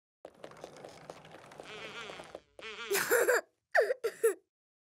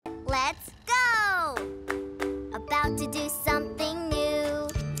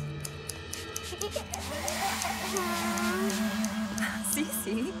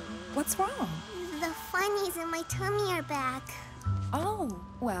What's wrong? The funnies in my tummy are back. Oh,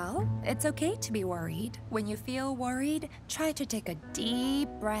 well, it's okay to be worried. When you feel worried, try to take a deep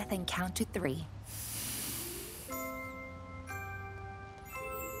breath and count to 3.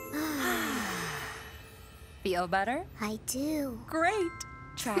 Feel better? I do. Great!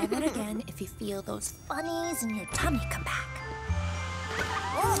 Try that again if you feel those funnies in your tummy come back.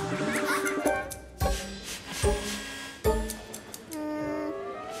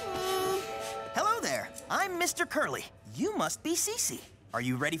 Hello there. I'm Mr. Curly. You must be Cece. Are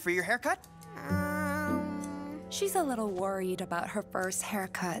you ready for your haircut? She's a little worried about her first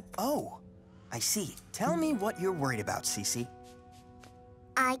haircut. Oh, I see. Tell me what you're worried about, Cece.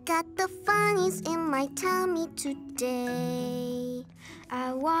 I got the funnies in my tummy today.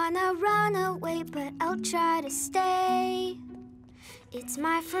 I wanna run away, but I'll try to stay. It's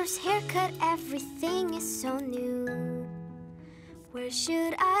my first haircut, everything is so new. Where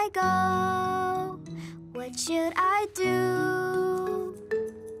should I go? What should I do?